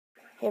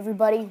Hey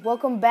everybody,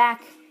 welcome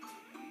back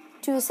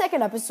to the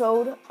second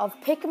episode of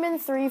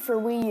Pikmin 3 for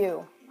Wii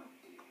U.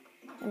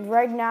 And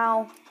right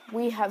now,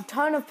 we have a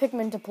ton of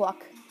Pikmin to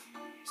pluck,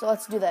 so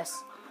let's do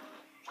this.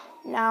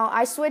 Now,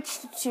 I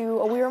switched to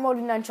a Wii Remote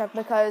and Nunchuck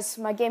because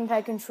my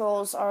gamepad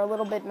controls are a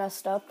little bit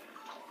messed up,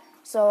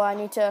 so I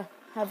need to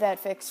have that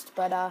fixed.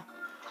 But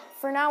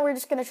for now, we're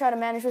just going to try to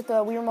manage with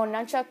the Wii Remote and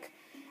Nunchuck.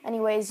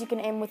 Anyways, you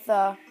can aim with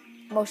the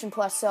Motion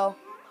Plus, so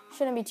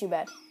shouldn't be too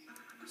bad.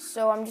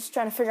 So I'm just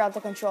trying to figure out the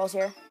controls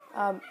here.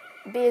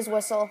 B is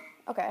whistle.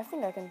 Okay, I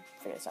think I can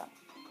figure this out.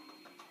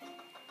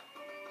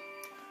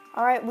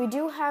 Alright, we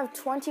do have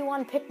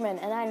 21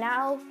 Pikmin, and I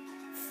now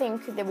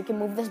think that we can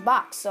move this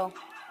box, so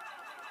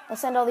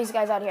let's send all these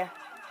guys out here.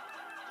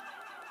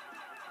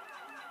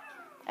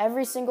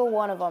 Every single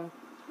one of them.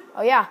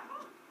 Oh yeah,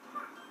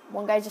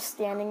 one guy just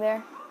standing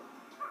there.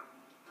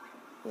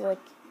 He's like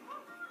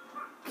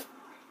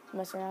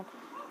messing around.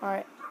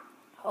 Alright.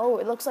 Oh,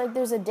 it looks like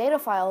there's a data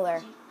file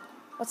there.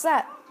 What's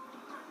that?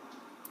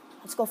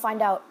 Let's go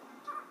find out.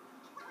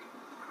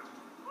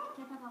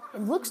 It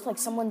looks like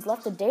someone's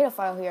left a data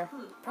file here.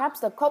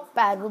 Perhaps the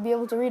copad will be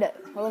able to read it.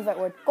 I love that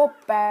word,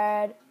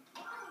 copad.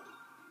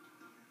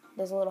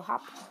 There's a little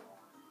hop.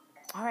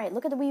 Alright,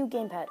 look at the Wii U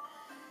gamepad.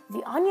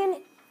 The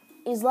onion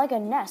is like a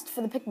nest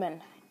for the Pikmin.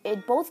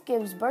 It both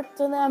gives birth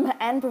to them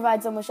and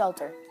provides them with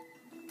shelter.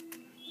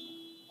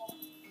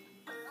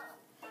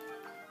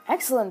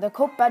 Excellent, the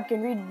copad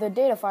can read the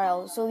data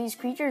file. So these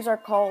creatures are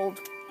called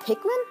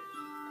Pikmin?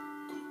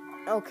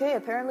 Okay,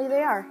 apparently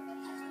they are.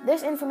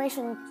 This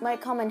information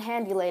might come in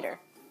handy later.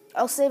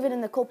 I'll save it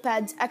in the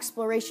copad's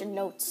exploration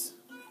notes.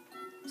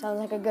 Sounds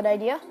like a good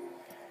idea.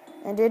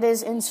 And it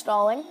is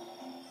installing.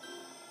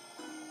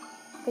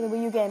 Look at the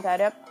Wii U gamepad,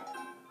 yep.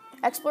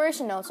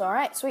 Exploration notes,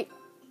 alright, sweet.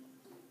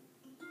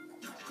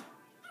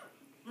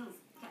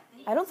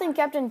 I don't think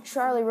Captain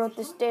Charlie wrote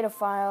this data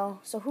file,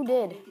 so who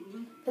did?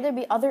 Could there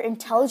be other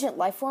intelligent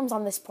life forms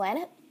on this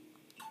planet?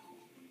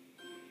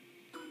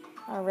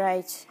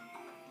 Alright.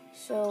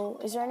 So,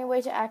 is there any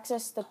way to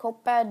access the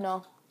copad?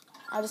 No.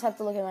 I'll just have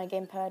to look at my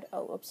gamepad.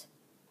 Oh, whoops.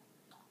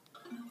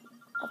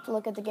 I'll have to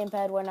look at the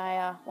gamepad when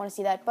I want to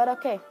see that. But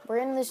okay, we're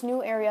in this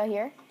new area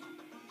here.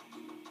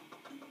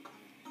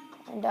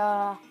 And,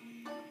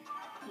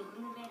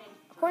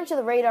 according to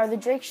the radar, the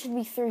Drake should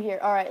be through here.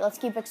 Alright, let's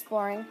keep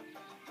exploring.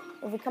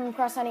 If we come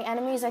across any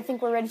enemies, I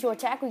think we're ready to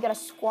attack. We got a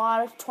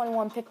squad of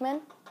 21 Pikmin.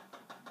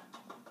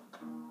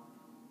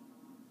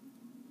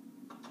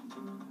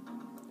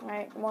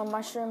 Alright, more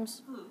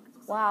mushrooms.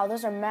 Wow,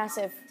 those are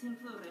massive.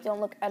 They don't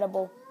look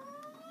edible.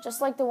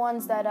 Just like the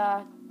ones that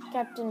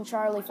Captain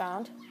Charlie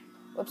found.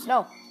 Whoops,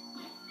 no.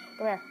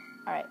 Come here.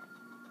 Alright.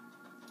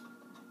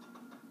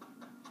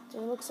 So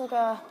it looks like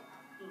a...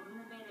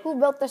 Who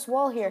built this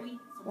wall here?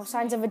 More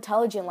signs of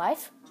intelligent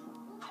life?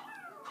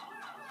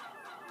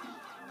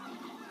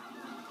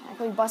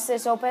 Can we bust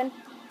this open?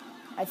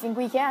 I think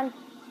we can.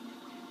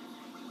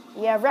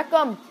 Yeah, wreck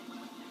them!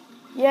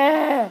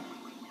 Yeah!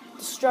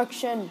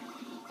 Destruction.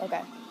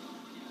 Okay.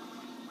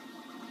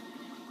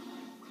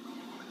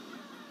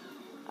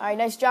 Alright,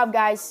 nice job,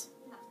 guys.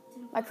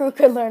 My crew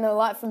could learn a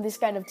lot from this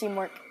kind of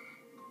teamwork.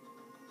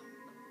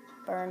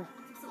 Burn.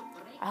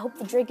 I hope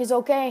the Drake is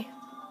okay.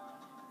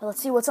 Now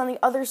let's see what's on the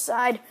other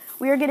side.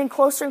 We are getting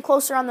closer and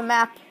closer on the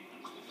map.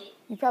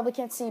 You probably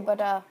can't see, but,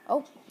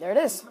 oh, there it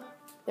is.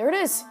 There it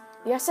is.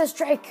 The SS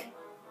Drake.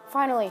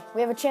 Finally,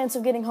 we have a chance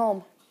of getting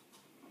home.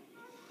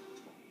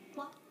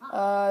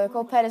 The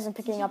copad isn't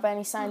picking up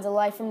any signs of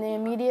life in the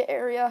immediate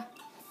area.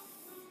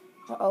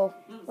 Uh-oh.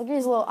 Look at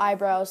these little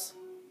eyebrows.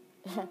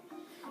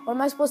 What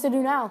am I supposed to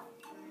do now?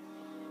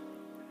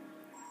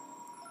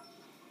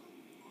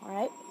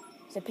 Alright.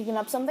 Is it picking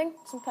up something?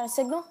 Some kind of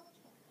signal?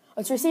 Oh,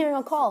 it's receiving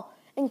a call.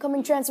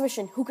 Incoming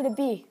transmission. Who could it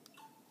be?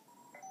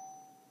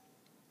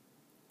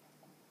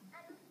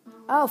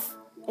 Alf,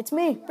 it's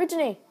me,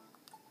 Brittany.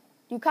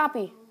 Do you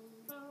copy?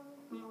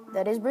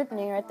 That is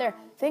Brittany right there.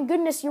 Thank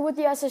goodness you're with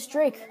the SS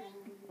Drake,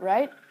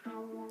 right?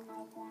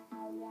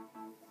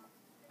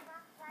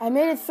 I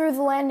made it through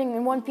the landing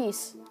in one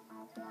piece.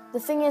 The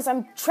thing is,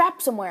 I'm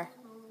trapped somewhere.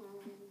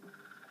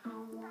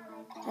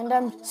 And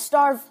I'm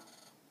starved.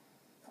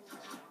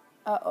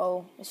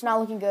 Uh-oh, it's not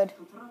looking good.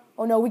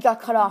 Oh no, we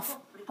got cut off.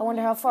 I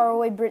wonder how far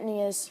away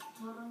Brittany is.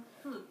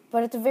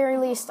 But at the very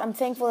least, I'm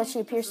thankful that she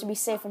appears to be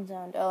safe and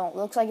sound. Oh, it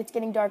looks like it's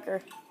getting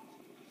darker.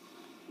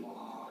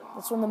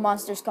 That's when the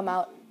monsters come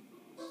out.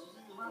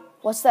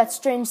 What's that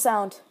strange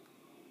sound?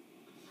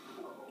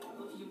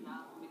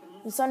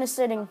 The sun is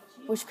setting,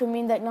 which could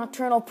mean that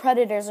nocturnal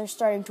predators are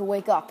starting to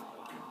wake up.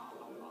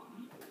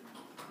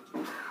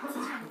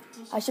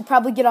 I should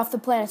probably get off the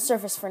planet's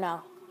surface for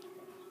now.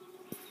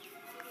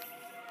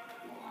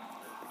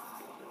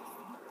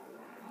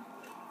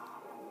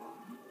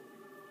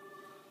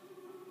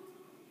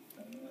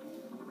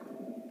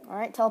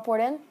 Alright,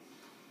 teleport in.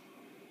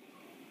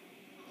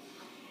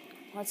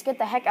 Let's get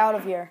the heck out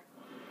of here.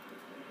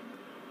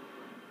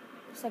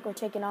 Looks like we're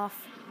taking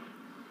off.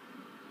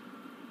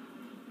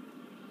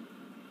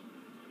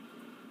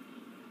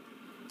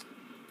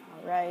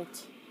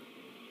 Alright.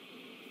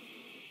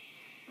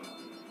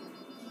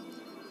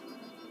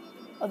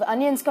 Oh, the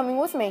onion's coming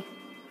with me.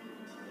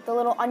 The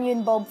little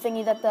onion bulb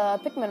thingy that the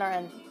Pikmin are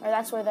in. Or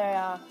that's where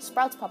their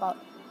sprouts pop out.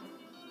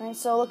 Alright,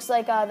 so it looks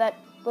like that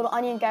little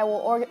onion guy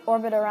will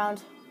orbit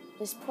around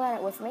this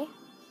planet with me.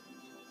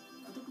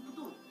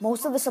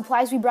 Most of the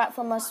supplies we brought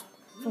from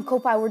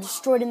Kopai were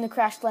destroyed in the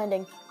crash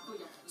landing.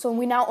 So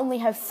we now only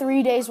have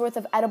 3 days worth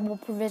of edible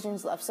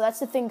provisions left. So that's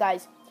the thing,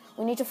 guys.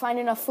 We need to find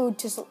enough food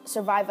to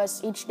survive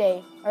us each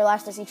day, or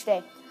last us each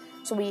day.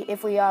 So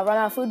if we run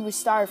out of food, we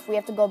starve. We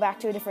have to go back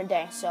to a different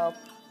day. So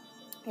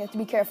you have to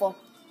be careful.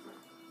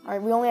 All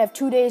right, we only have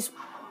 2 days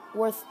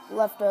worth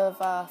left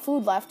of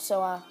food left.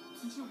 So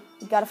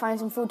we gotta find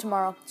some food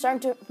tomorrow.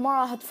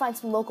 Tomorrow, I'll have to find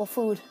some local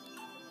food.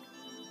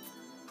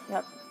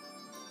 Yep.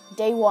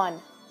 Day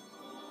 1.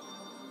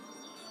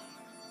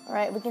 All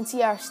right, we can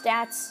see our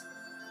stats.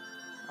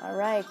 All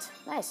right,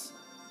 nice.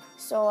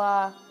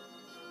 So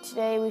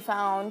today we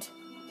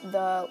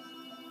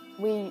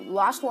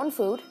lost 1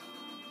 food.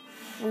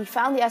 We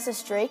found the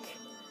SS Drake.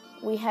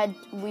 We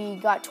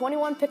got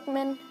 21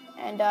 Pikmin,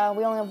 and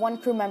we only have 1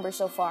 crew member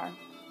so far.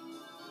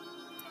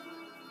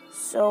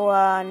 So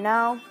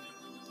now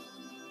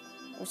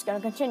I'm just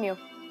gonna continue.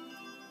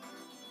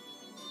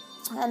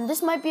 And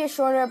this might be a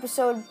shorter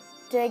episode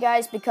today,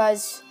 guys,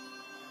 because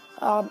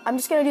I'm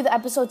just gonna do the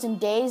episodes in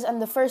days,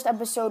 and the first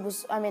episode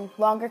was,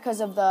 longer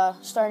because of the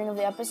starting of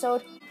the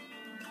episode.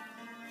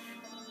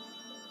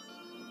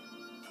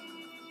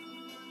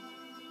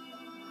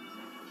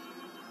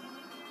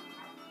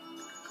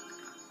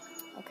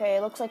 Okay,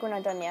 it looks like we're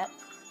not done yet.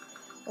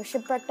 We're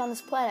shipwrecked on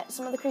this planet.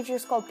 Some of the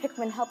creatures called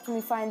Pikmin helped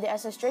me find the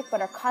SS Drake,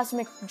 but our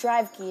cosmic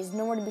drive key is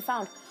nowhere to be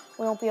found.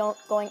 We won't be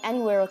going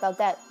anywhere without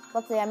that.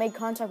 Luckily, I made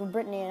contact with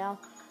Brittany and now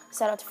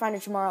set out to find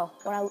her tomorrow.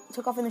 When I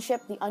took off in the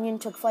ship, the onion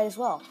took flight as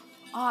well.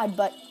 Odd,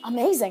 but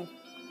amazing.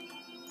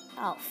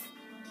 Alf.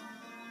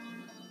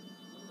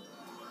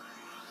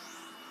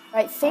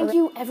 Alright, thank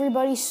you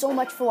everybody so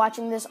much for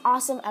watching this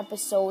awesome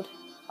episode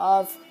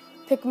of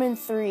Pikmin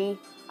 3.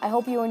 I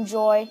hope you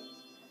enjoy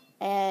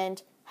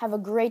and have a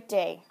great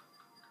day.